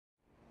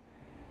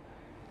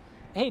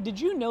Hey, did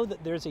you know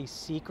that there's a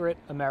secret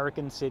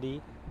American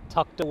city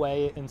tucked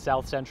away in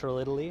south central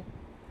Italy?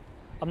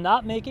 I'm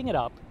not making it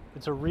up,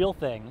 it's a real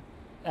thing.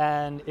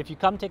 And if you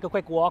come take a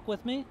quick walk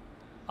with me,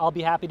 I'll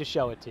be happy to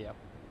show it to you.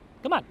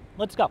 Come on,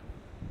 let's go.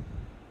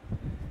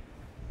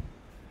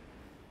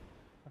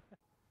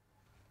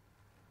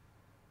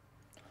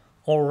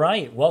 All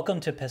right, welcome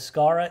to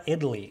Pescara,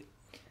 Italy.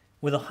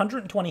 With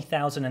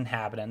 120,000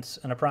 inhabitants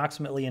and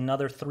approximately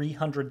another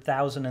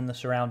 300,000 in the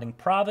surrounding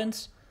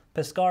province,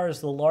 Pescara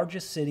is the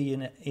largest city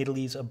in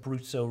Italy's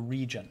Abruzzo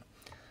region.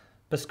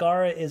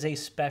 Pescara is a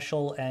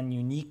special and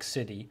unique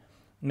city,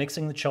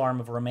 mixing the charm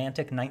of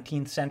romantic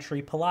 19th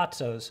century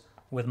palazzos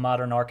with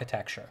modern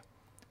architecture.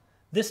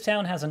 This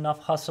town has enough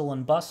hustle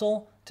and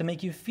bustle to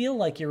make you feel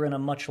like you're in a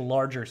much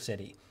larger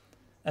city.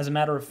 As a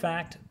matter of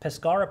fact,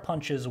 Pescara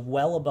punches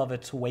well above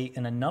its weight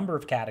in a number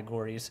of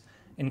categories,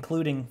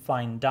 including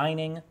fine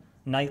dining,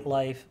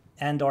 nightlife,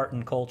 and art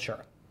and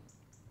culture.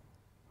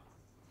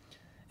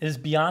 It is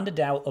beyond a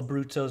doubt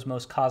Abruzzo's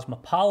most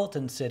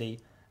cosmopolitan city,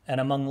 and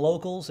among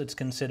locals it's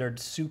considered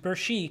super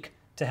chic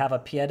to have a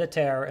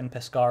pied-a-terre in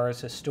Pescara's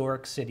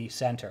historic city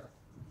center.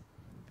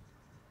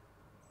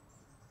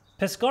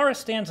 Pescara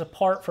stands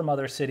apart from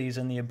other cities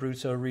in the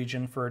Abruzzo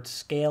region for its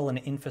scale and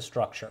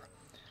infrastructure.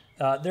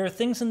 There are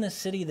things in this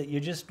city that you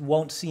just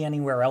won't see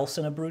anywhere else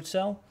in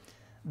Abruzzo.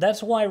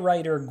 That's why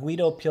writer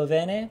Guido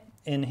Piovene,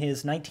 in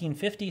his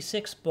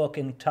 1956 book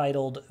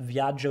entitled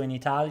Viaggio in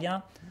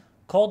Italia,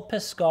 called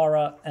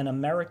Pescara an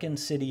American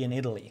city in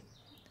Italy.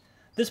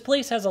 This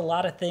place has a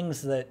lot of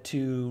things that,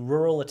 to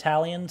rural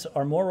Italians,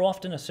 are more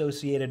often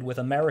associated with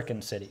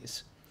American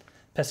cities.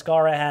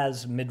 Pescara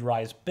has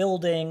mid-rise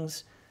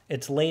buildings,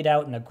 it's laid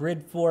out in a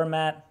grid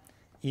format,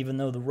 even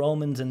though the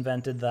Romans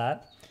invented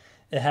that.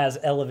 It has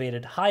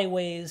elevated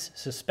highways,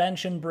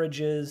 suspension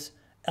bridges,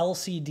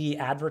 LCD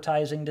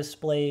advertising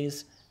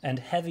displays, and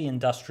heavy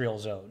industrial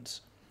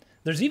zones.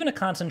 There's even a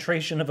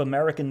concentration of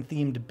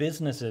American-themed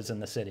businesses in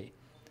the city.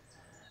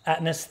 At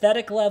an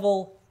aesthetic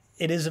level,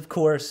 it is, of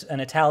course,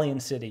 an Italian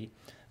city,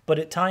 but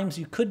at times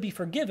you could be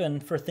forgiven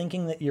for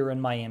thinking that you're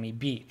in Miami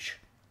Beach.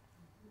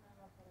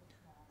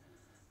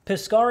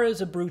 Pescara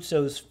is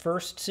Abruzzo's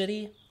first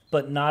city,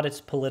 but not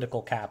its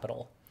political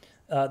capital.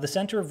 The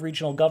center of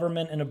regional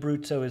government in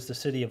Abruzzo is the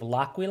city of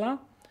L'Aquila.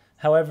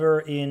 However,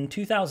 in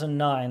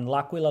 2009,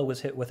 L'Aquila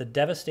was hit with a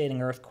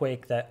devastating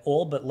earthquake that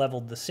all but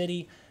leveled the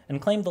city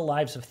and claimed the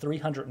lives of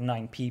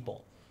 309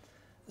 people.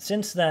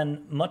 Since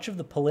then, much of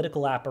the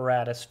political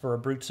apparatus for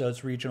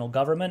Abruzzo's regional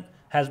government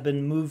has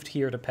been moved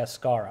here to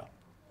Pescara.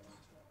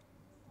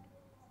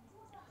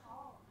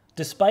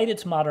 Despite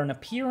its modern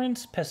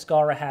appearance,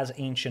 Pescara has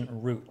ancient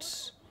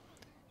roots.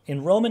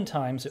 In Roman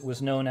times, it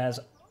was known as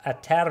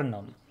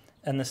Aternum,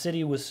 and the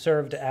city was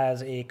served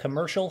as a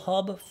commercial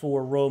hub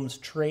for Rome's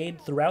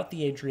trade throughout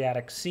the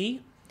Adriatic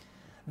Sea.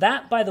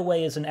 That, by the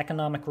way, is an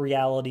economic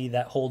reality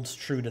that holds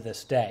true to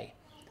this day.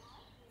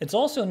 It's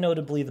also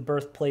notably the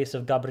birthplace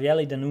of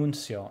Gabriele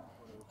D'Annunzio,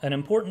 an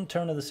important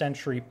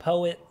turn-of-the-century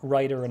poet,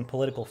 writer, and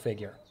political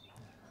figure.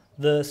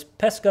 The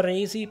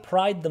Pescaresi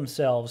pride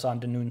themselves on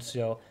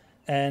D'Annunzio,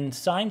 and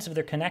signs of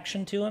their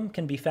connection to him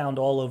can be found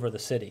all over the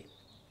city.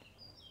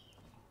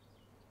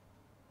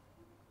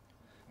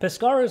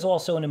 Pescara is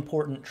also an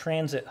important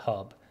transit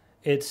hub.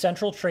 Its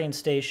central train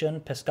station,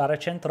 Pescara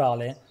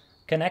Centrale,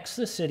 connects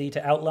the city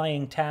to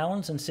outlying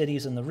towns and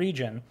cities in the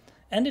region,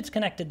 and it's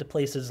connected to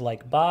places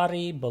like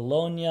Bari,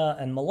 Bologna,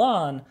 and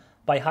Milan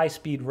by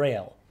high-speed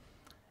rail.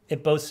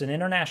 It boasts an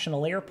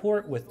international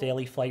airport with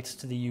daily flights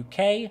to the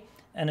UK,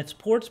 and its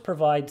ports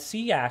provide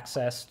sea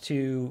access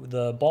to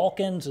the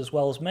Balkans as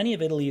well as many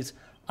of Italy's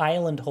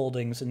island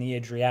holdings in the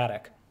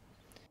Adriatic.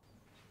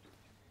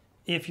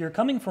 If you're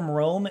coming from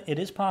Rome, it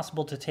is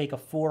possible to take a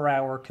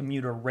 4-hour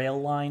commuter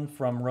rail line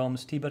from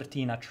Rome's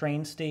Tiburtina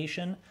train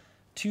station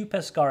to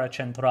Pescara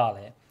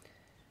Centrale.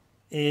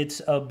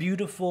 It's a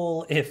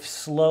beautiful, if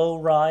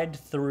slow, ride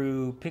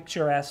through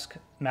picturesque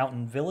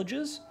mountain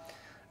villages.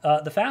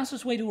 The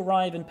fastest way to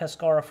arrive in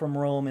Pescara from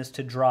Rome is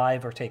to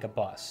drive or take a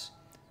bus.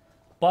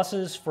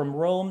 Buses from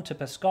Rome to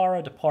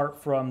Pescara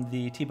depart from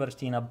the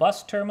Tiburtina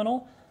bus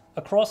terminal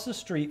across the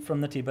street from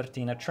the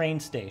Tiburtina train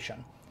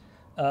station.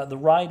 The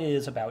ride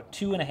is about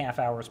 2.5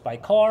 hours by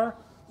car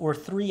or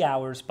 3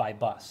 hours by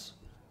bus.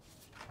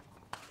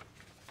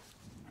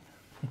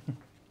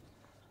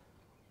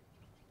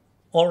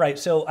 All right,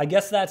 so I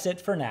guess that's it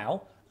for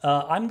now.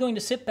 I'm going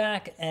to sit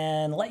back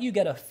and let you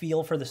get a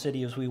feel for the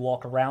city as we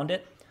walk around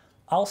it.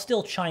 I'll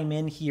still chime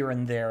in here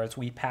and there as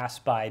we pass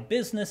by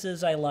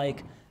businesses I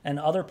like and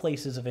other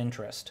places of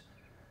interest.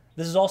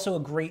 This is also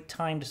a great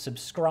time to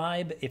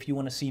subscribe if you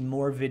want to see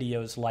more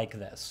videos like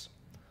this.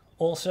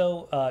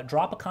 Also,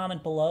 drop a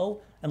comment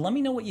below and let me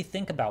know what you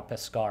think about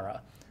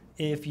Pescara.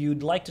 If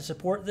you'd like to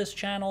support this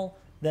channel,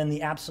 then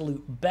the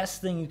absolute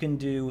best thing you can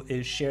do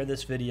is share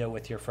this video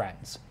with your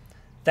friends.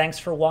 Thanks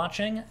for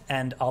watching,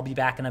 and I'll be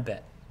back in a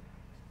bit.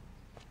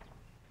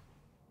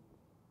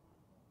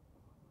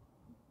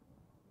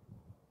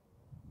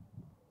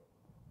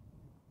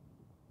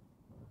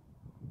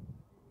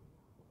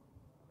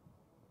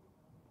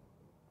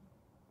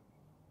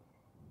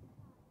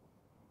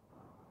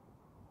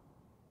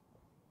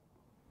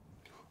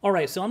 All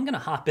right, so I'm going to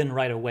hop in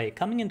right away.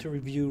 Coming into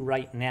review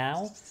right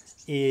now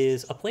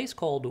is a place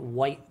called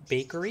White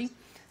Bakery.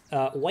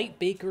 White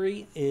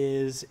Bakery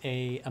is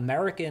a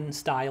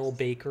American-style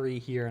bakery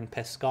here in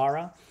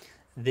Pescara.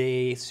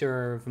 They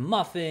serve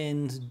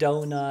muffins,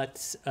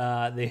 donuts.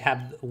 They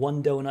have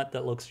one donut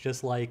that looks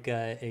just like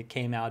it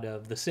came out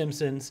of The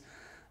Simpsons.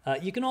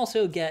 You can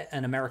also get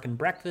an American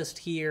breakfast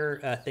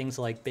here, things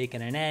like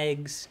bacon and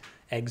eggs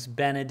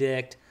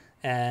Benedict,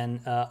 and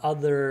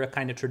other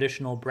kind of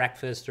traditional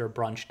breakfast or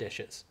brunch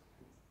dishes.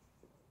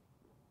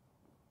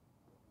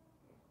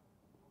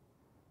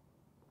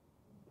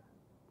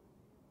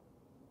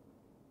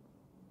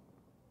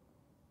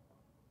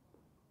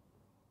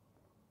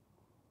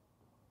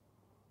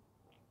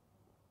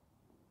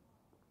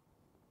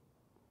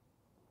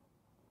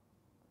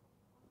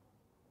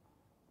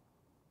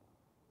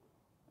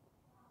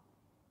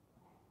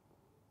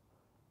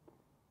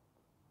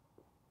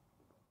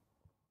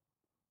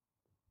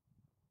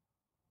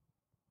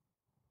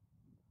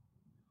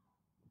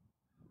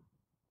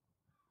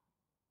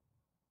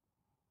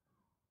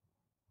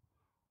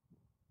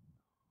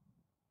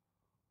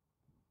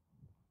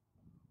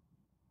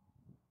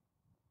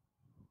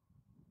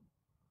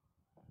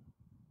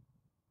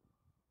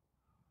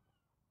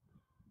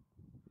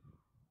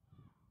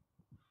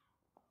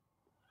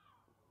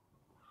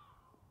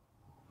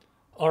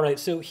 All right,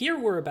 so here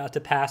we're about to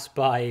pass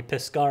by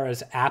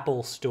Pescara's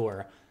Apple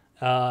store.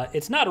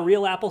 It's not a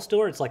real Apple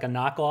store, it's like a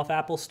knockoff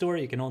Apple store.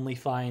 You can only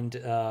find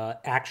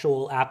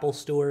actual Apple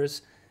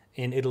stores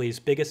in Italy's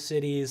biggest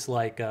cities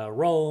like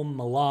Rome,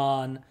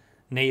 Milan,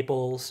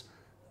 Naples.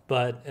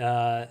 But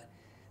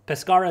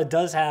Pescara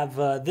does have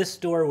this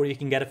store where you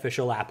can get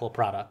official Apple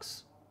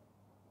products.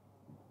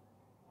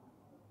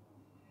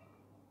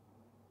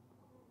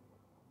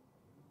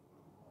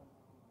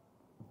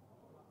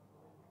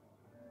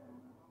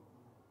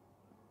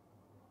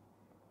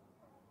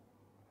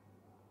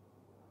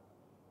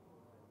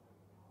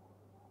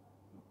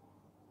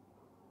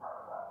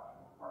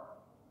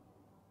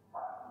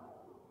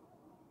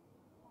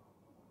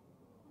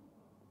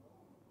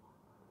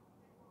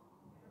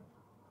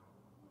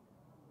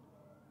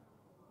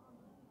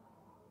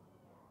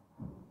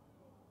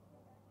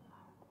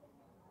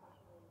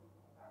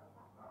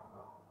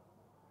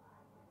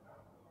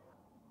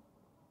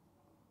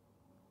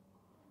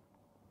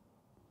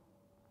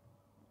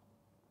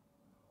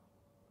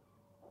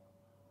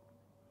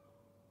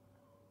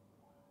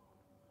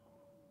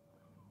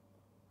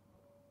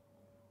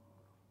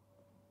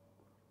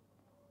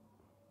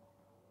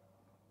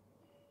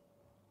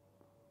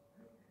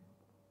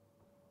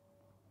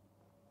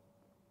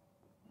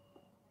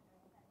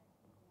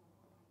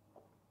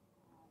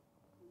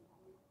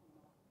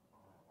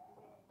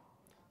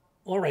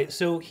 All right,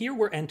 so here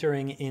we're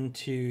entering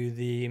into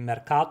the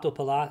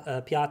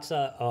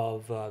Piazza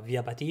of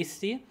Via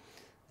Battisti.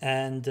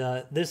 And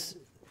this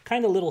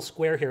kind of little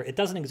square here, it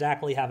doesn't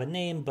exactly have a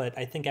name, but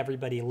I think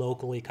everybody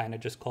locally kind of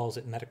just calls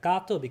it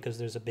Mercato because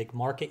there's a big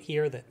market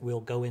here that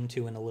we'll go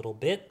into in a little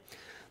bit.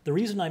 The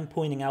reason I'm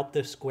pointing out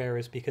this square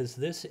is because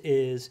this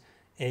is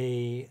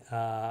a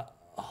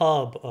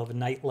hub of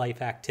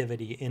nightlife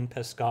activity in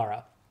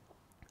Pescara.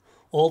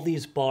 All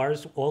these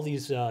bars, all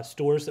these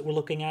stores that we're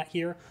looking at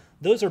here,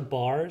 those are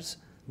bars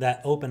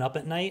that open up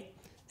at night,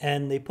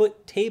 and they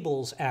put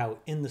tables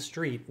out in the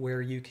street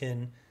where you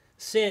can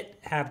sit,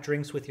 have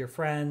drinks with your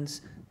friends,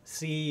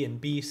 see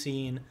and be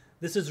seen.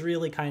 This is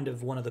really kind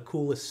of one of the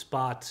coolest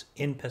spots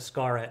in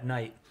Pescara at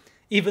night,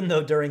 even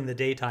though during the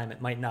daytime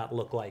it might not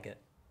look like it.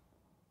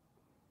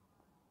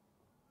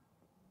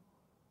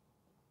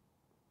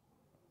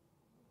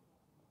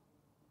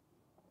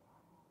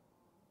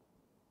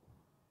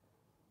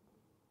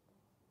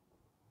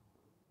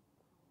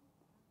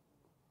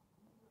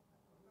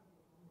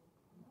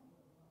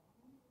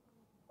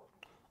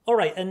 All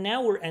right, and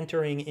now we're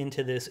entering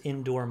into this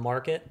indoor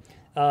market.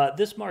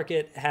 This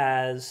market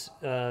has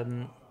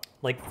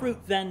like fruit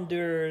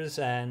vendors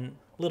and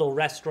little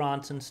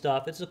restaurants and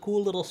stuff. It's a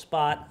cool little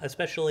spot,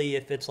 especially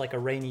if it's like a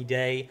rainy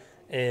day.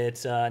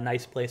 It's a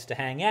nice place to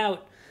hang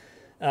out.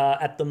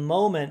 At the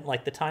moment,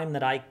 like the time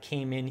that I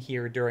came in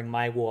here during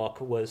my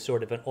walk was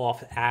sort of an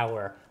off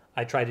hour.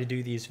 I try to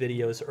do these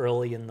videos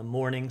early in the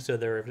morning so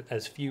there are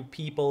as few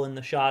people in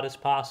the shot as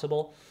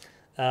possible.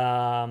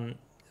 Um,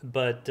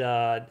 but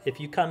if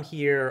you come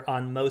here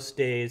on most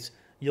days,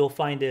 you'll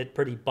find it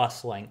pretty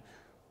bustling.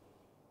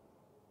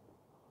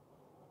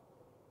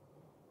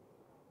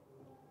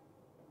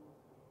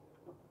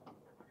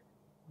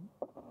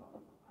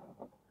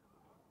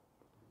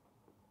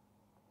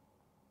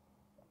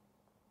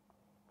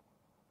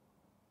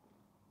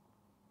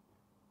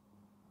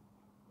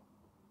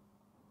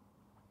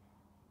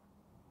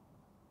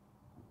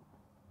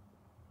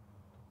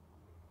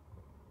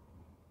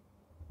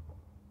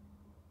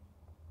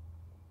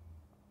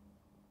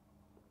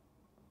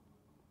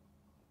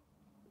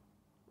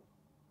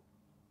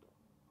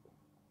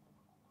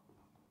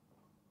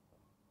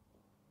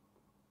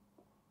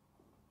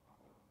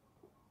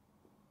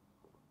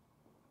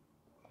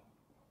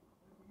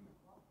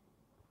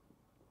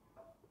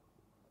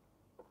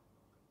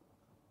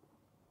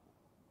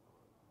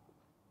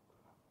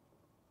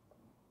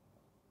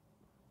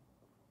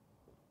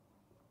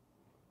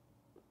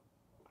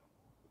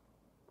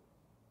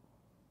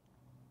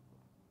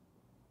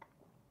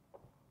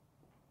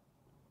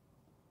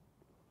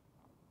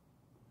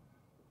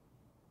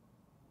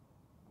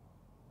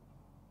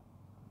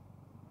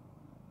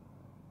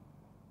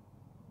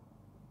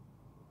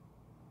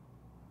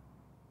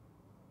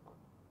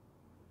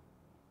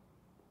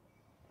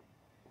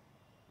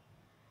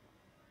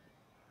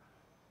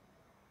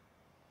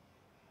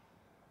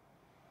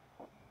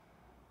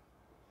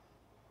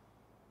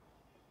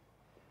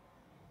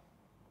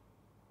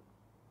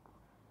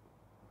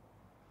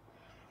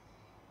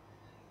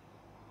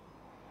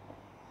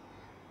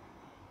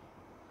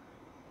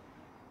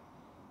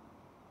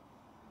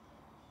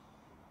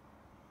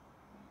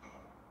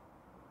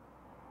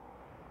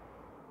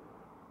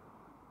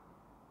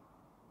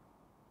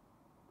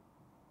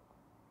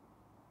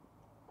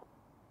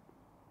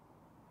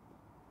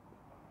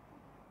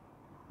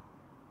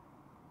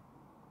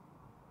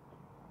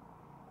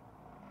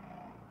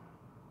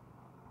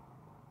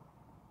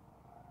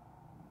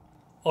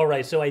 All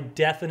right, so I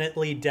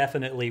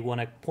definitely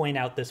want to point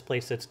out this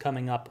place that's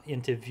coming up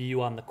into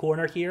view on the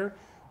corner here.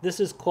 This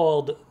is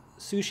called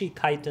Sushi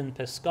Kaiten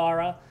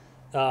Pescara.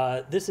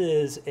 This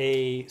is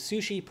a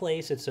sushi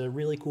place. It's a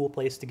really cool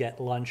place to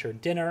get lunch or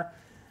dinner,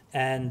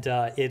 and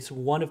it's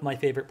one of my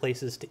favorite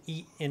places to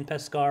eat in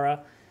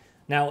Pescara.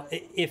 Now,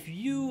 if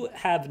you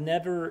have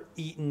never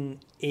eaten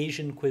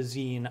Asian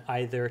cuisine,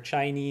 either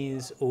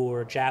Chinese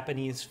or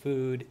Japanese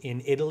food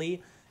in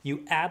Italy,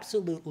 you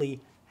absolutely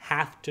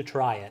have to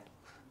try it.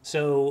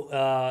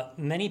 So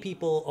many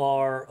people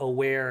are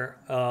aware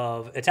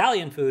of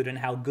Italian food and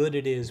how good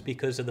it is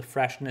because of the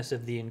freshness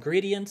of the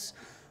ingredients.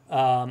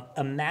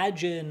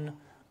 Imagine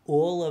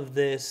all of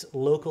this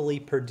locally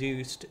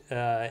produced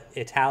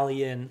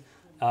Italian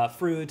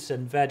fruits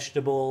and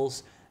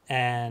vegetables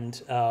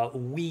and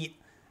wheat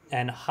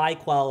and high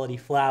quality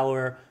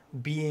flour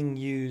being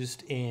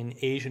used in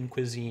Asian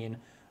cuisine.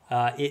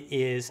 It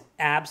is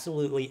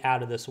absolutely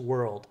out of this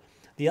world.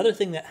 The other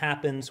thing that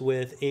happens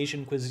with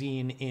Asian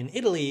cuisine in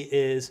Italy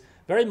is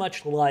very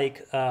much like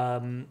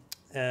a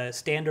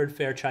standard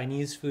fare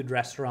Chinese food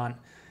restaurant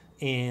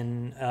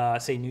in,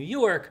 say, New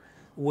York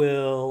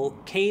will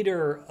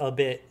cater a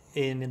bit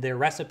in their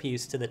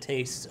recipes to the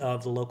tastes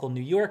of the local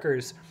New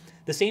Yorkers.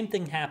 The same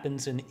thing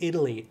happens in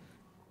Italy.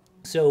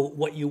 So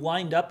what you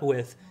wind up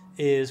with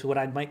is what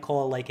I might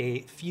call like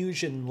a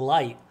fusion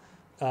light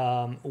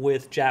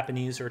with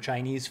Japanese or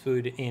Chinese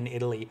food in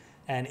Italy.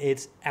 And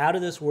it's out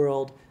of this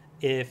world.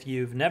 If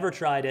you've never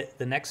tried it,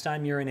 the next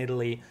time you're in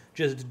Italy,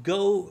 just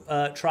go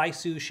try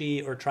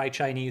sushi or try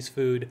Chinese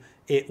food.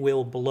 It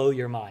will blow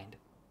your mind.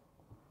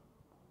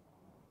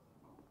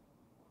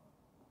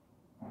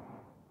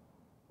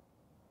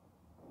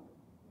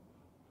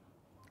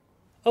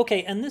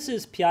 Okay, and this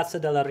is Piazza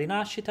della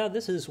Rinascita.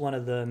 This is one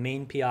of the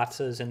main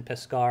piazzas in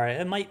Pescara.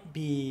 It might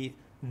be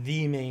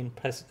the main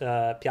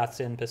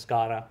piazza in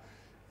Pescara.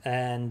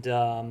 And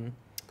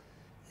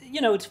you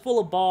know, it's full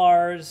of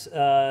bars.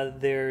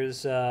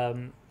 There's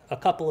a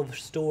couple of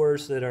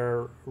stores that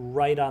are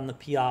right on the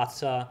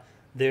piazza.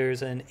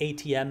 There's an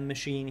ATM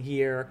machine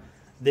here.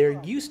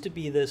 There used to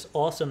be this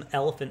awesome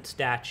elephant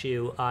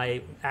statue.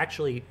 I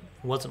actually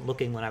wasn't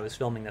looking when I was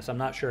filming this. I'm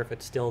not sure if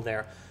it's still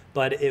there.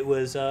 But it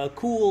was a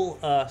cool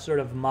sort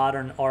of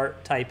modern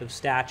art type of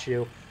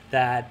statue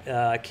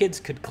that kids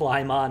could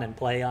climb on and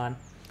play on.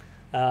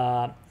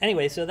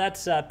 Anyway, so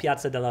that's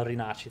Piazza della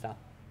Rinascita.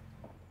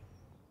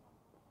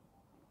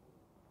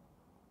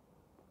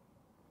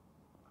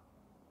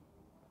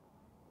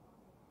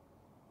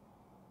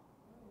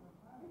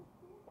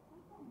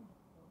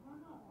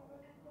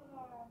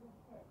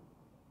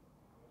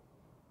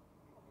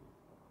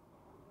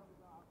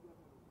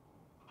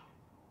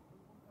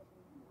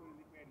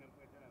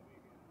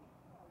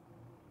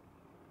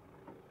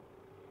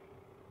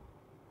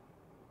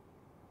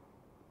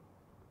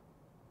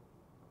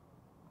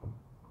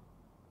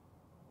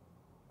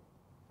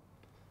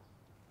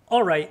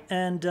 All right,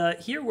 and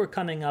here we're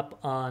coming up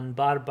on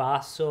Bar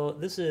Basso.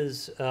 This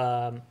is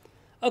a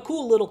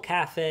cool little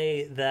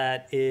cafe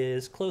that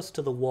is close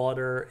to the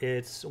water.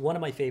 It's one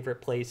of my favorite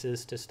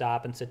places to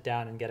stop and sit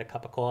down and get a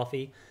cup of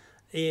coffee.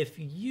 If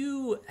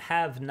you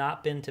have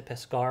not been to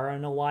Pescara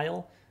in a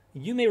while,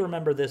 you may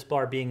remember this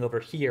bar being over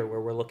here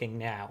where we're looking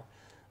now.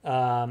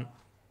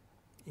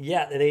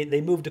 Yeah,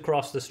 they moved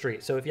across the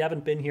street. So if you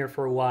haven't been here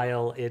for a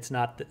while, it's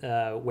not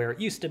where it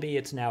used to be.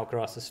 It's now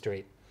across the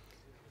street.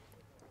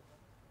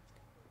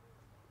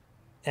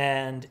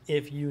 And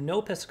if you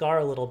know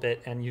Pescara a little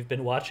bit and you've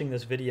been watching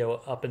this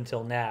video up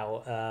until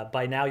now,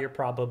 by now you're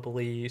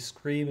probably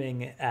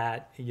screaming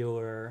at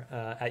your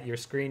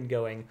screen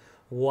going,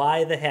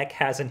 why the heck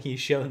hasn't he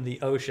shown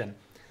the ocean?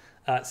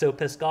 So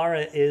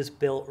Pescara is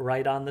built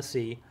right on the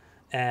sea,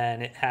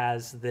 and it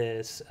has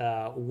this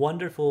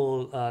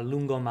wonderful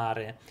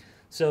lungomare.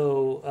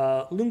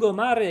 So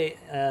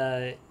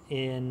lungomare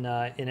in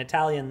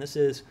Italian, this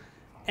is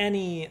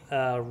any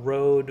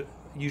road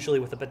usually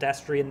with a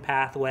pedestrian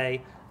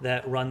pathway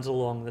that runs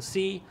along the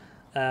sea.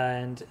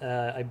 And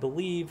I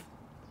believe,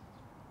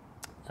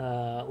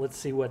 let's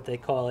see what they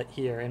call it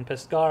here. In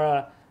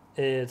Pescara,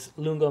 it's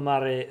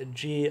Lungomare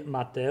G.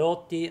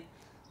 Matteotti,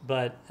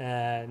 but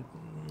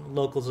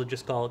locals will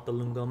just call it the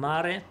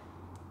Lungomare.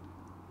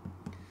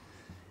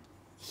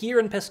 Here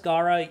in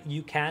Pescara,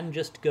 you can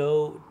just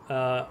go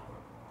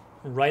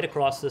right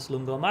across this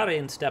Lungomare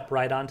and step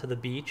right onto the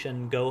beach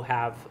and go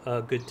have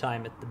a good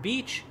time at the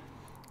beach.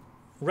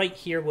 Right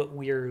here, what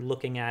we're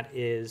looking at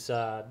is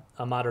a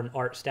modern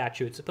art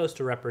statue. It's supposed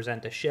to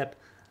represent a ship.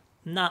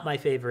 Not my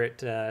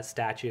favorite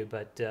statue,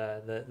 but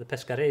the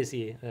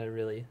Pescaresi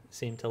really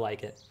seem to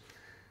like it.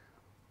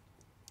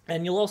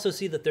 And you'll also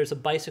see that there's a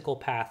bicycle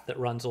path that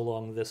runs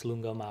along this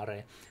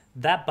lungomare.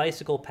 That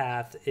bicycle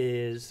path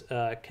is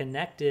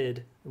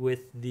connected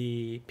with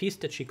the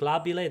pista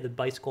ciclabile, the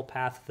bicycle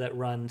path that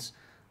runs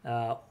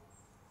a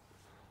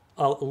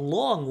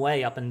long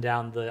way up and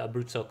down the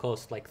Abruzzo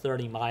coast, like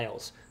 30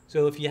 miles.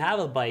 So if you have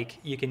a bike,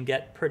 you can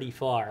get pretty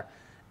far.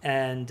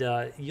 And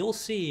you'll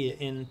see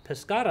in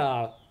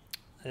Pescara,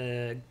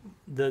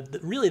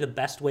 really the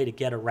best way to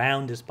get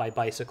around is by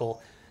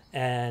bicycle,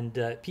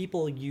 and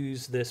people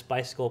use this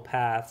bicycle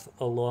path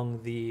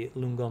along the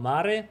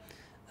lungomare,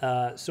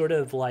 sort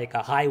of like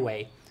a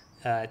highway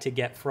to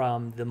get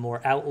from the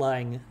more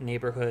outlying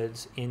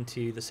neighborhoods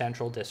into the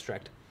central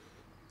district.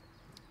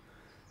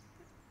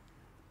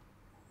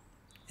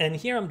 And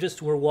here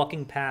we're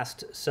walking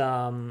past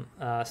some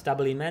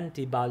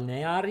stabilimenti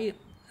balneari.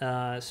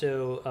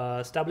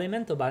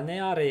 Stabilimento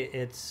balneare,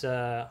 it's,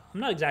 I'm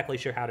not exactly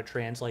sure how to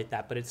translate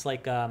that, but it's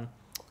like a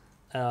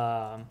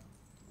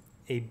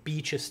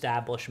beach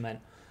establishment.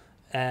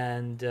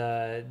 And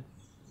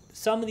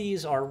some of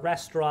these are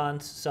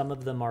restaurants, some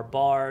of them are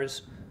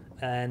bars,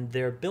 and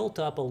they're built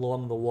up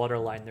along the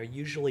waterline. They're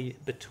usually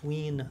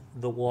between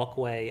the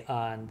walkway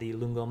on the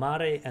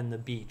lungomare and the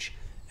beach.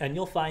 And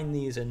you'll find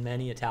these in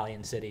many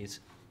Italian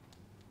cities.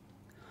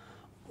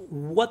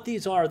 What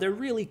these are, they're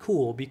really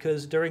cool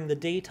because during the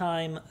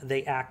daytime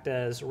they act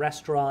as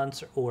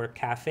restaurants or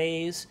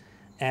cafes,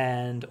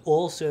 and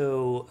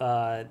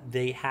also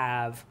they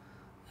have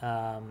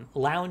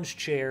lounge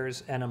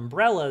chairs and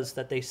umbrellas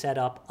that they set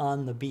up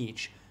on the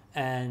beach.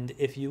 And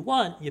if you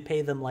want, you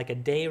pay them like a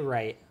day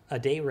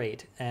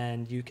rate,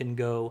 and you can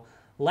go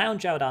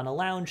lounge out on a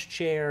lounge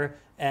chair,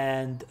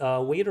 and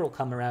a waiter will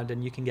come around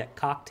and you can get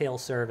cocktail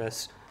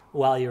service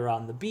while you're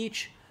on the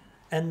beach.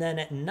 And then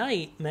at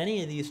night,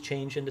 many of these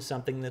change into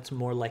something that's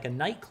more like a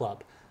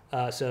nightclub.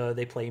 So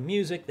they play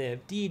music, they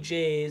have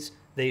DJs,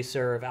 they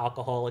serve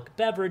alcoholic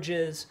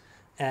beverages,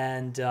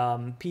 and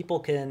people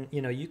can,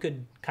 you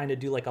could kind of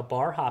do like a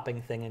bar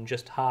hopping thing and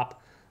just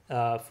hop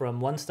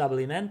from one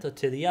stabilimento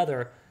to the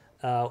other,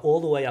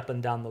 all the way up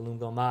and down the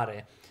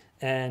lungomare.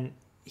 And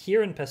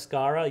here in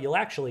Pescara, you'll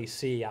actually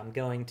see,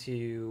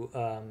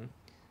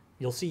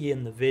 you'll see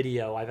in the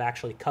video, I've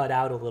actually cut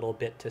out a little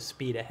bit to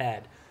speed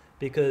ahead,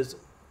 because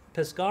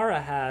Pescara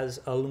has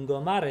a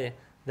lungomare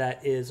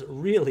that is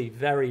really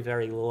very,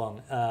 very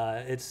long.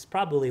 It's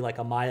probably like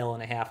 1.5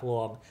 miles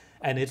long,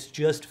 and it's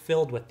just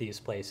filled with these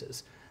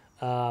places.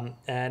 And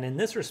in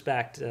this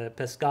respect,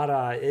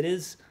 Pescara, it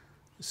is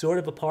sort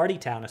of a party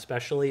town,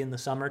 especially in the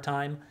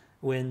summertime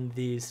when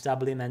the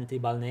stabilimenti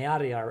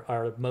balneari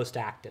are most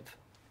active.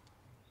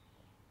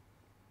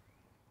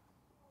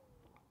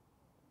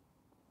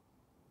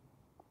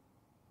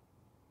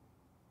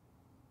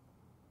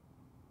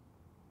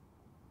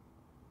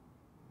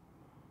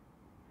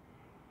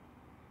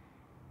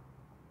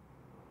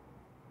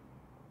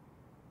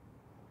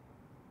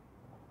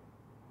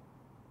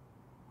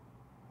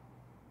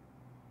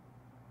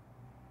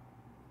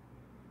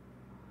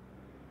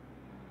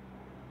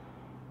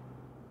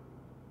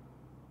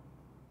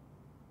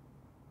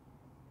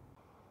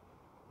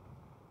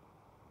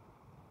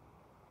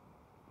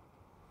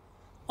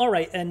 All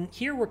right, and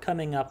here we're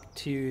coming up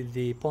to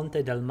the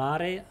Ponte del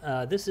Mare.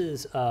 This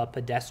is a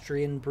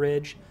pedestrian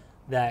bridge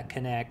that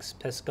connects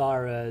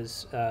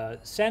Pescara's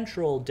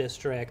central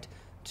district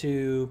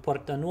to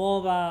Porta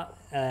Nuova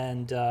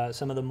and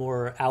some of the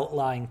more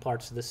outlying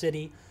parts of the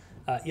city.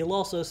 You'll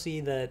also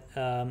see that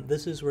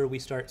this is where we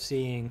start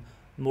seeing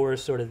more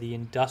sort of the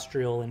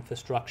industrial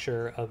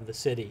infrastructure of the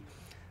city.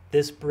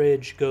 This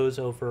bridge goes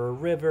over a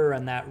river,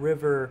 and that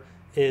river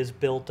is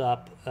built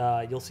up.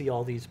 You'll see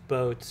all these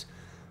boats.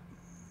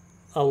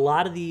 A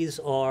lot of these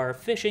are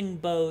fishing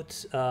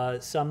boats,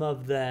 some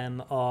of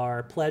them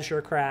are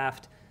pleasure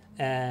craft,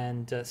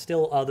 and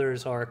still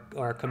others are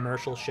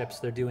commercial ships.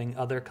 They're doing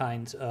other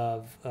kinds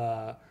of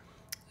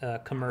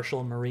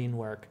commercial marine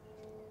work.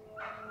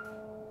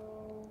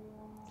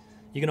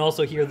 You can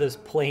also hear this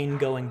plane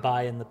going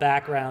by in the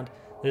background.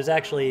 There's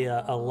actually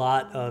a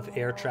lot of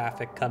air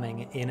traffic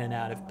coming in and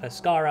out of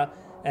Pescara,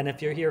 and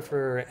if you're here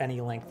for any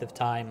length of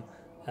time,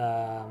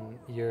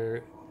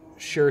 you're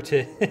sure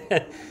to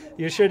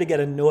get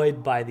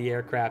annoyed by the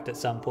aircraft at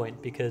some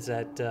point, because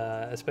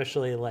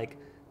especially like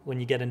when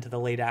you get into the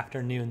late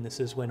afternoon, this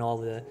is when all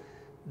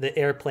the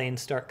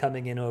airplanes start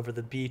coming in over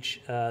the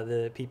beach,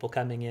 the people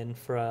coming in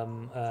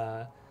from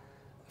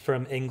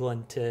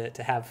England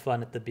to have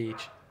fun at the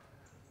beach.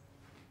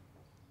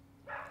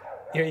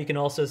 Here you can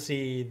also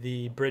see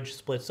the bridge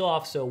splits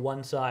off, so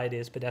one side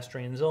is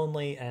pedestrians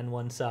only and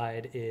one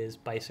side is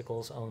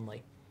bicycles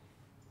only.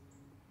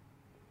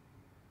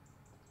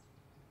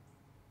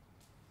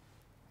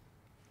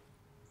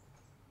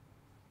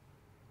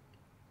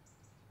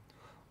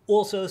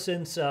 Also,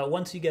 since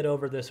once you get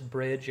over this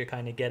bridge, you're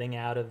kind of getting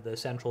out of the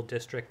central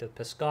district of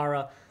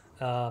Pescara.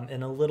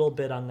 In a little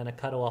bit, I'm going to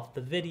cut off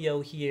the video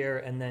here,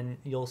 and then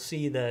you'll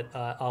see that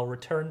I'll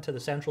return to the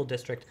central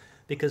district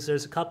because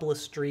there's a couple of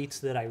streets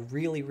that I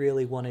really,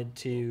 really wanted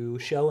to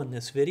show in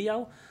this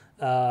video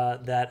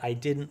that I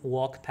didn't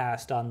walk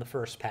past on the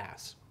first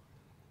pass.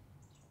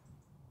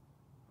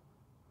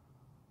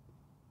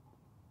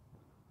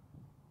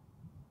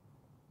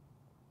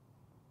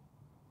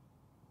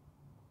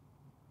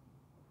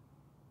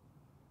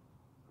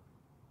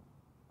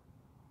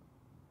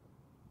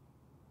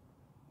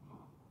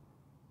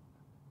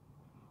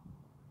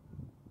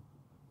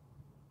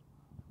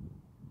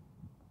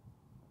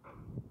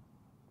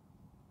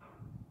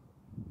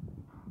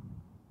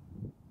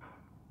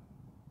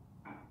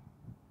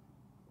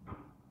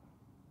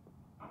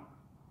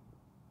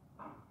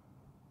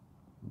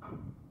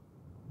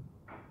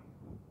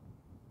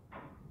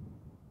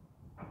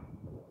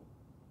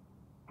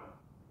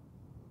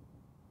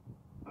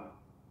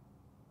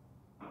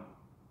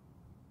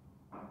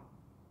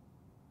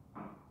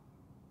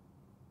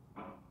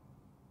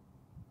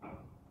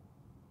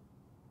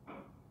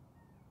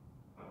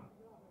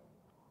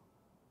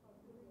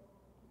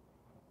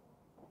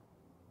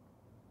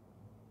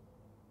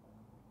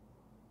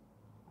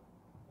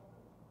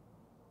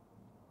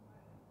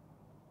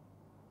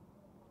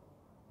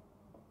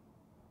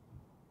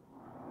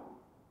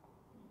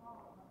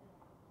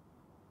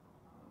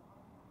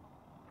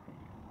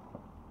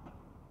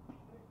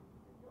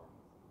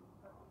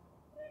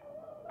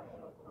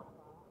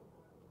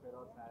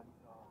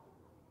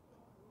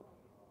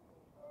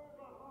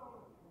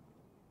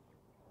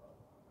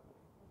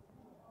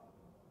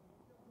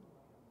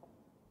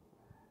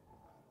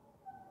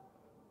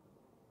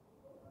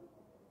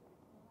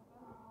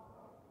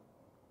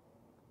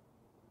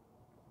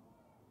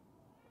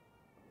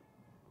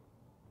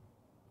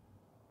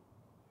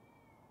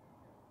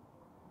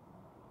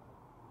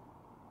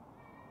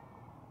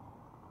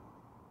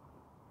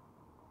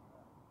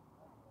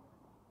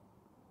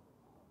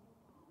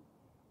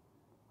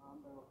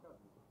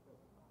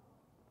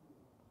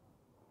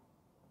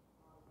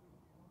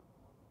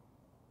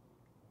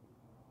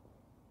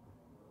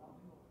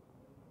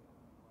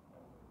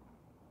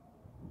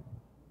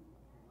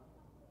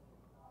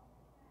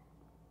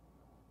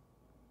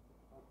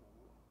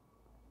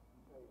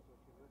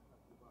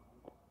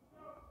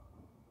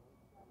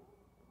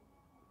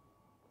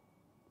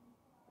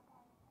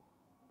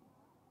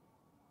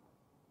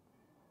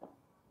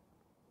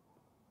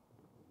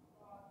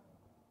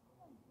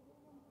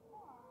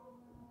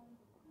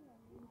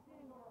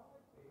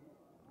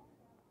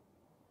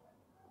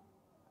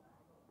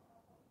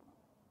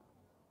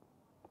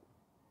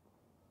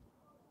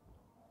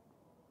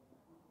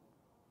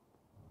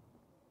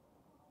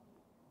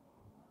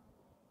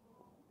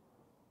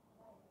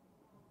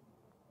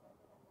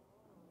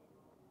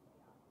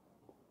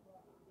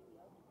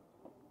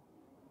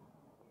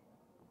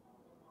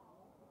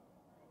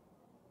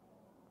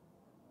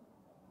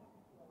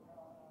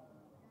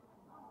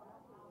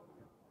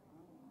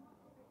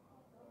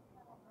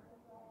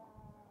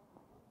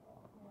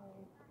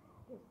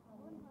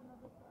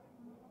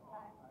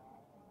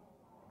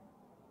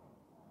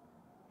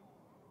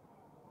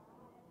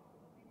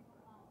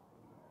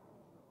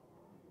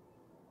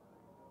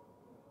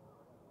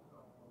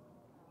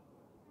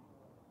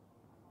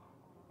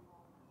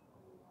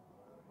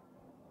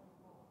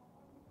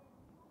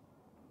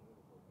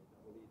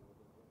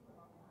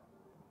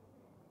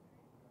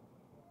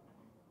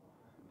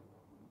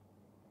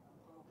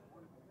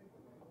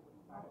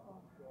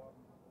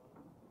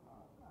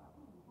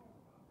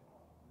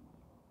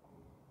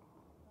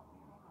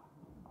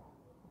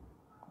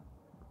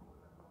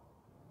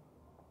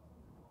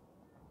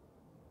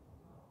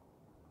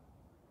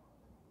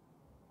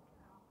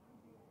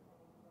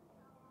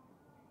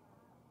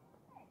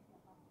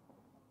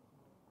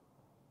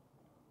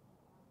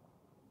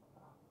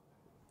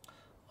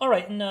 All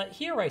right, and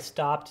here I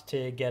stopped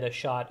to get a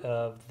shot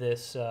of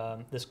this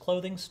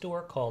clothing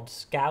store called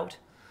Scout.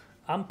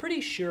 I'm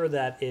pretty sure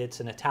that it's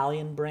an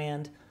Italian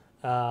brand.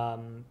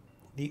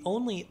 The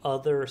only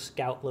other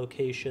Scout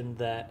location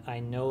that I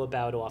know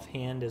about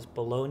offhand is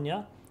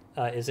Bologna,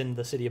 is in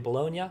the city of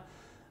Bologna.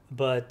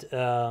 But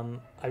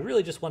I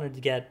really just wanted to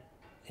get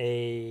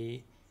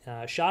a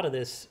shot of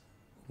this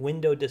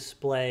window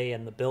display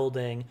and the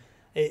building.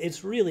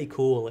 It's really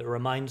cool. It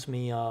reminds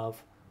me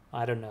of,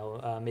 I don't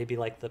know, maybe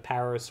like the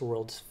Paris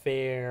World's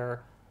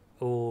Fair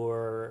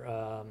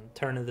or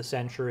turn of the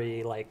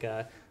century, like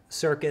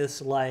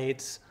circus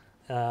lights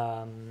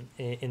in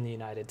the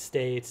United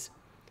States.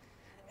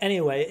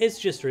 Anyway, it's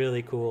just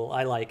really cool.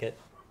 I like it.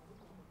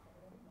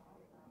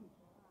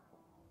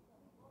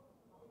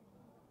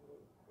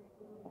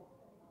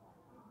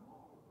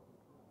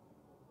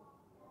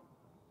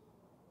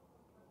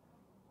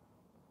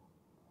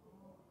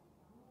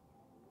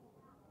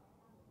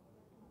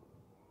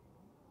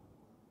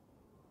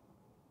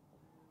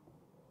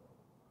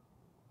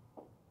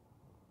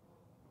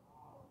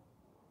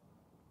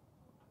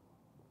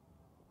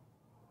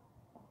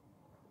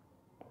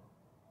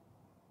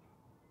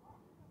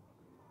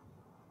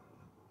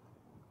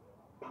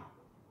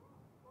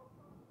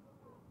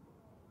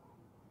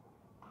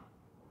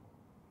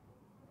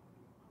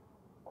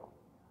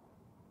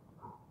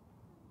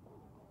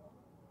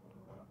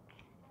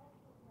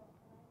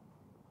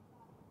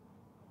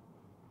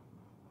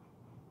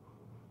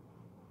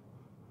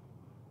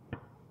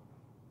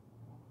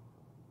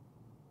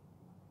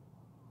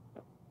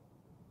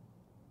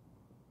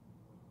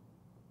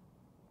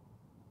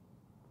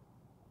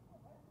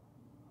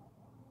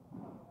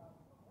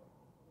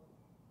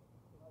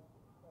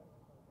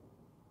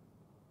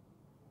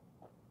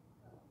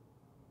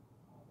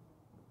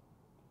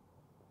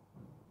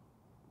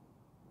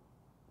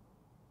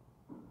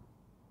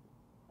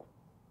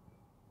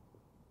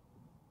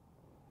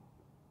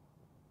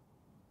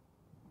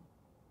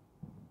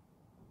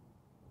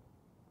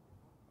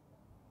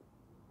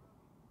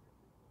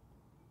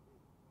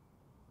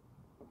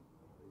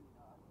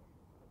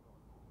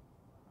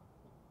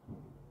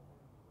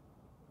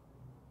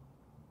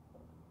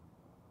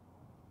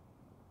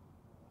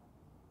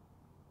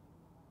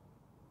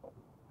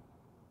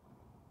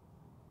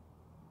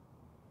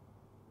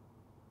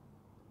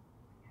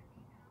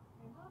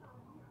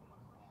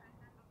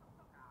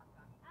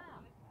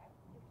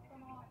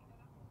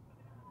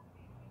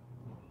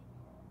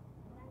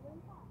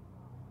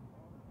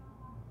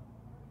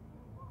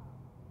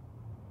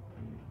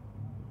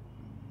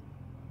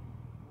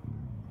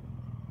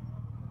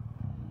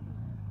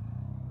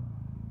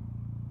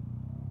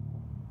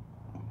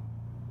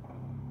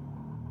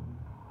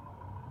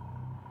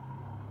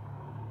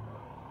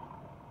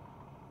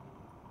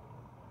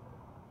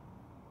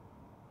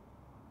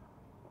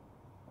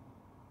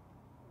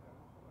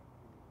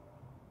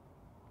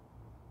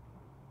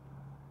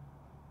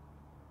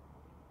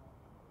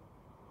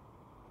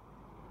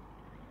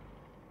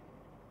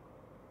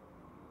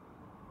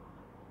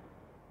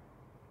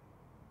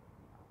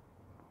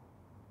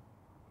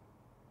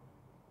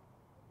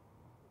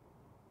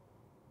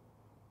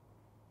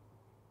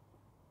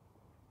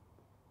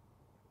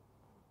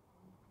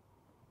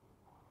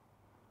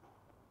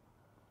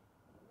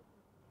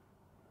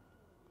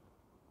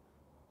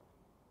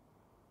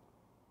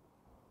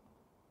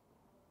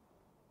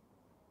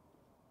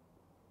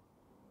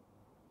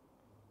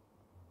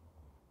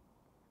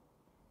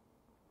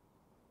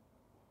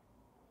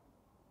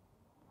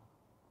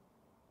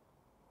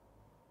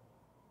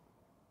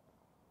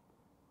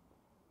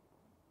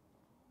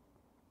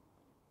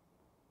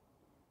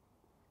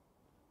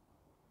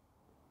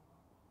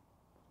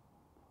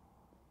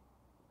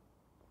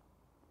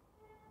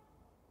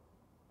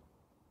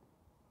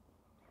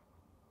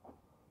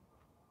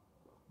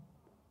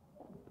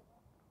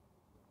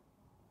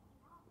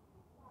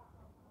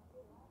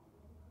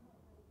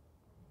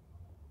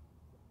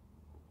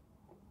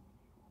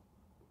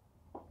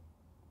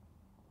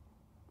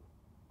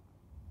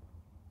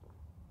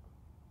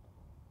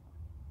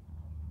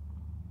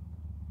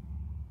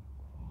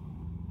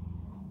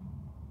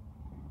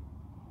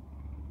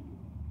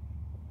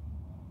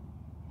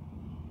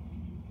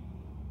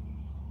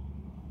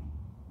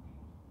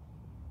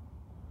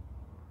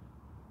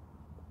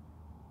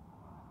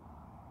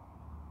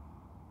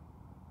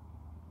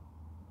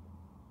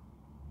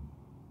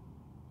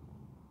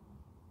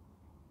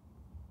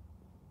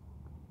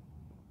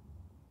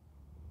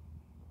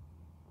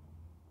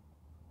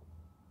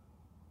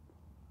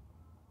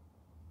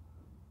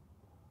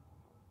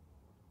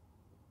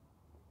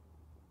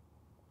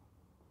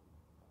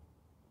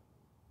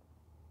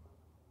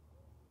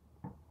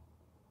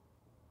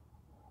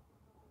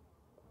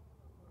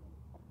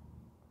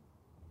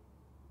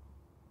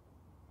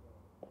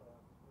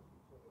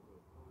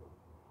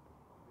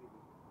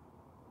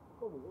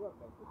 Comunque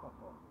guarda, è tutto a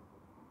posto.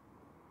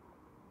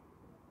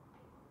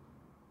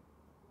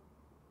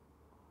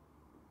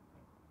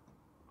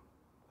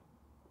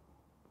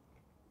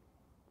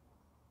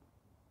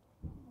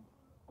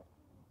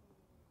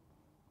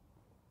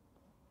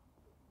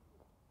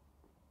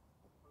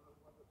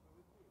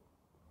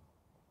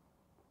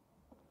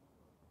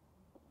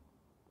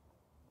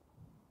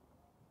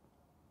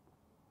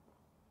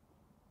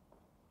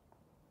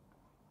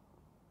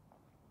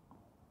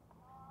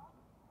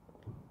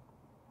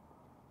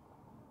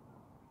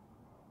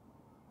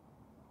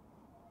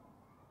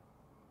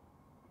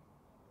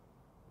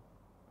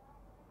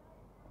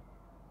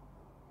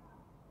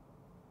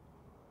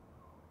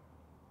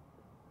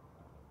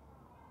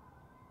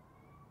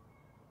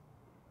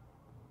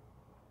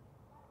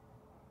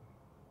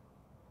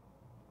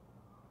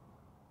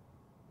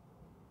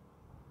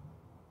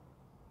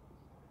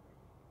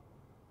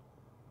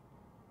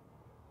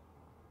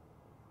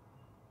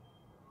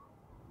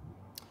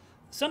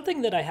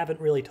 Something that I haven't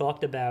really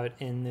talked about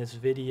in this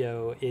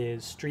video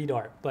is street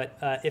art, but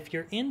if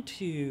you're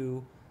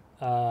into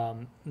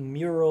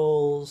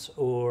murals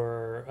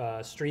or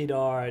street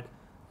art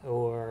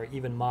or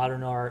even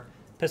modern art,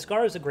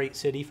 Pescara is a great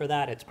city for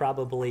that. It's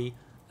probably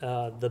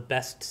the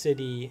best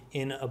city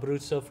in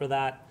Abruzzo for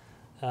that.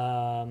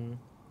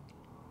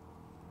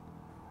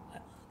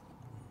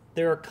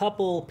 There are a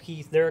couple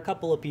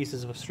of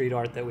pieces of street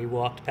art that we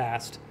walked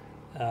past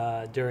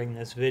during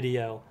this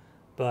video.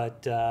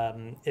 But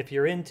if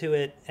you're into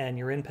it and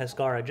you're in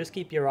Pescara, just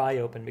keep your eye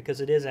open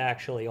because it is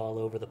actually all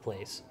over the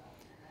place.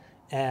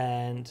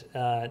 And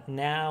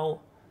now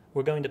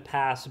we're going to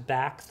pass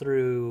back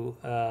through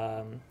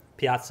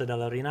Piazza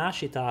della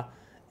Rinascita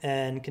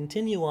and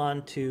continue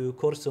on to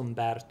Corso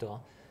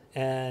Umberto.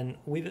 And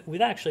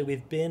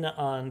we've been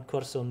on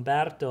Corso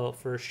Umberto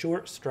for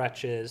short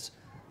stretches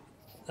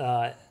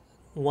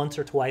once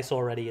or twice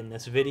already in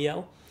this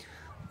video.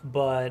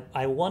 But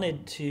I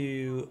wanted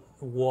to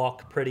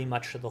walk pretty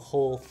much the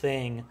whole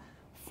thing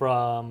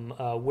from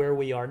where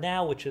we are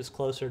now, which is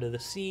closer to the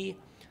sea,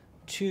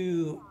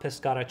 to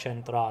Pescara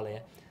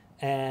Centrale.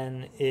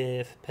 And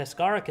if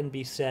Pescara can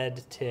be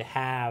said to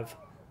have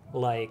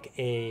like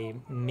a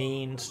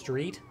main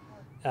street,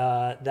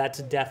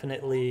 that's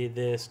definitely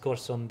this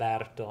Corso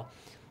Umberto.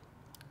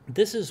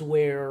 This is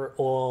where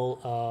all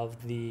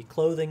of the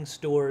clothing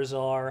stores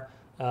are.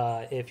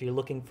 If you're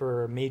looking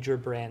for major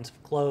brands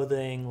of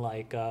clothing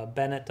like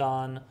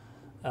Benetton,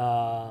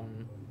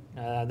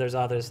 there's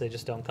others, they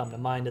just don't come to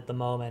mind at the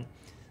moment.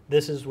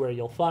 This is where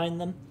you'll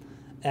find them.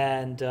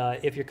 And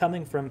if you're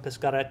coming from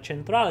Pescara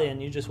Centrale and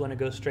you just want to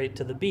go straight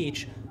to the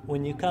beach,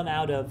 when you come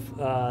out of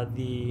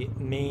the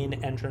main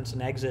entrance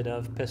and exit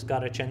of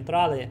Pescara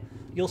Centrale,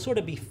 you'll sort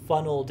of be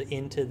funneled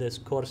into this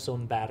Corso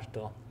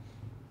Umberto.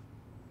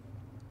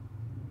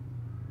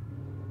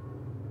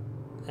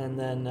 And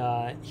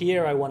then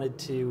here I wanted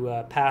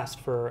to pass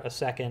for a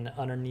second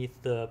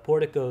underneath the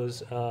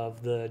porticos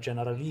of the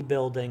Generali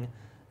building.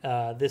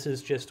 This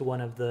is just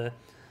one of the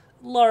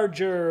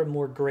larger,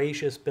 more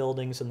gracious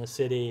buildings in the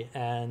city,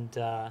 and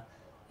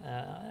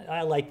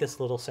I like this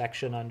little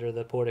section under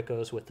the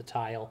porticos with the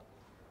tile.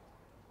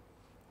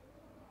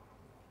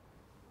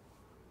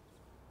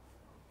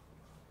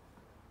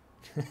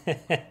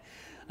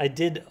 I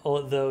did,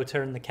 though,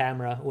 turn the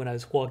camera when I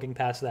was walking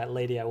past that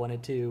lady. I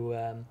wanted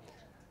to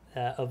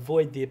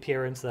avoid the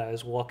appearance that I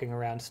was walking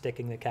around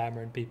sticking the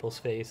camera in people's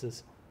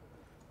faces.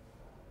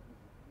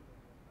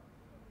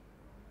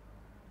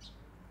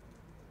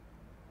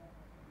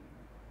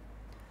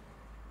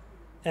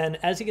 And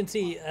as you can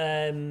see,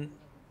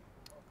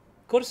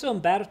 Corso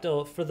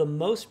Umberto, for the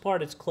most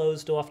part, it's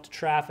closed off to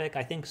traffic.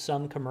 I think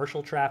some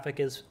commercial traffic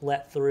is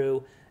let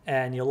through,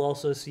 and you'll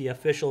also see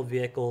official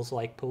vehicles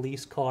like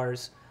police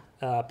cars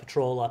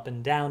patrol up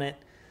and down it.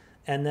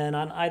 And then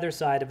on either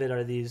side of it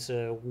are these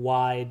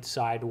wide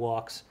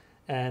sidewalks.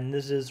 And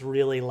this is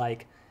really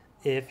like,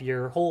 if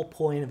your whole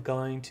point of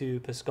going to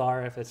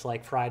Pescara, if it's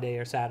like Friday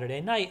or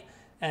Saturday night,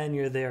 and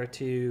you're there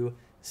to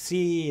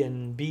see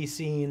and be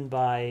seen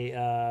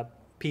by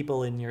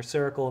people in your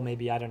circle,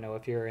 maybe, I don't know,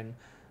 if you're in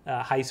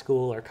high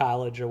school or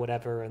college or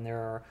whatever, and there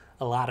are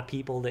a lot of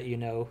people that you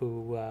know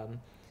who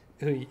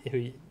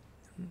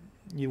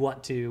you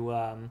want to,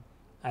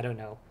 I don't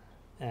know,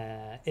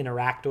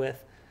 interact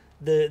with.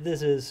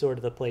 This is sort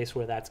of the place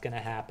where that's going to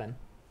happen.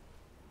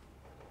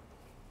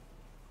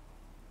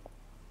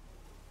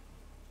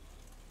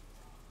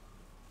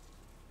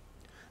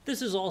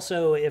 This is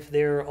also if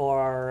there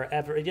are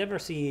ever, if you ever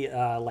see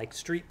like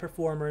street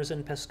performers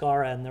in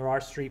Pescara, and there are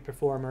street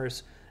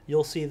performers,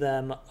 you'll see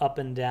them up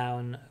and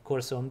down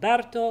Corso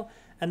Umberto.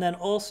 And then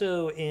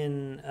also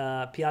in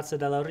Piazza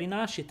della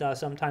Rinascita,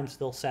 sometimes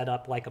they'll set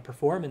up like a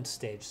performance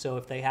stage. So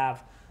if they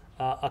have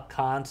a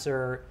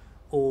concert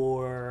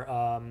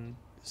or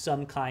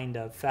some kind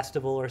of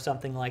festival or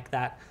something like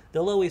that,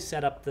 they'll always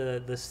set up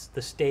the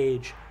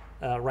stage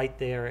right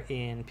there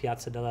in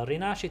Piazza della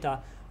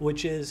Rinascita,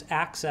 which is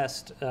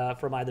accessed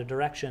from either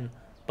direction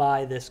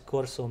by this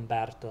Corso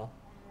Umberto.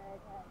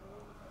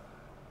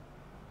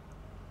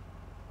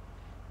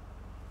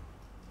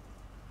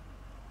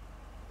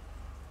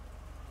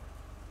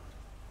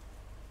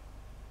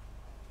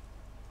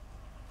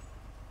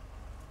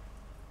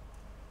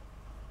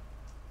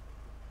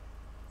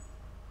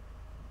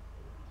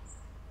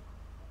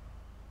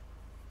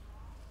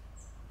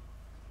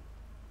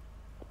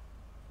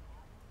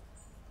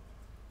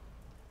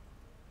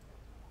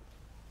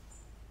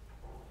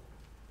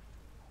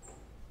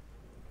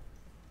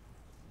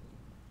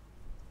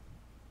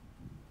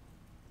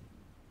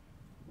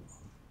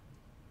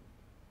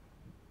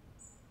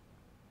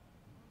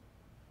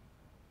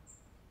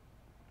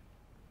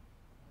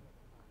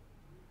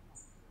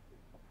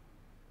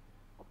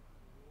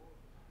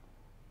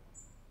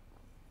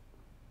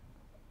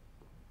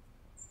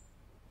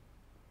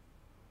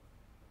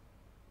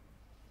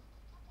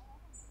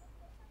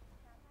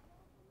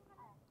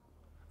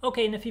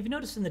 Okay, and if you've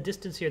noticed in the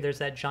distance here, there's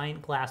that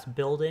giant glass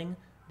building.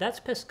 That's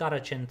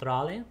Pescara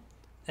Centrale.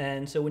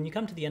 And so when you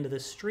come to the end of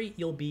the street,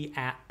 you'll be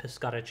at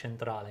Pescara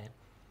Centrale.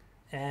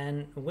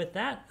 And with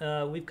that,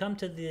 we've come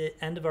to the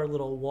end of our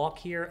little walk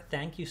here.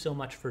 Thank you so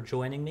much for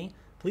joining me.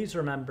 Please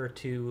remember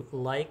to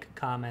like,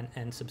 comment,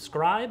 and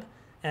subscribe,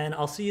 and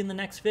I'll see you in the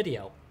next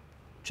video.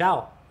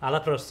 Ciao,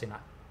 alla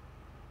prossima.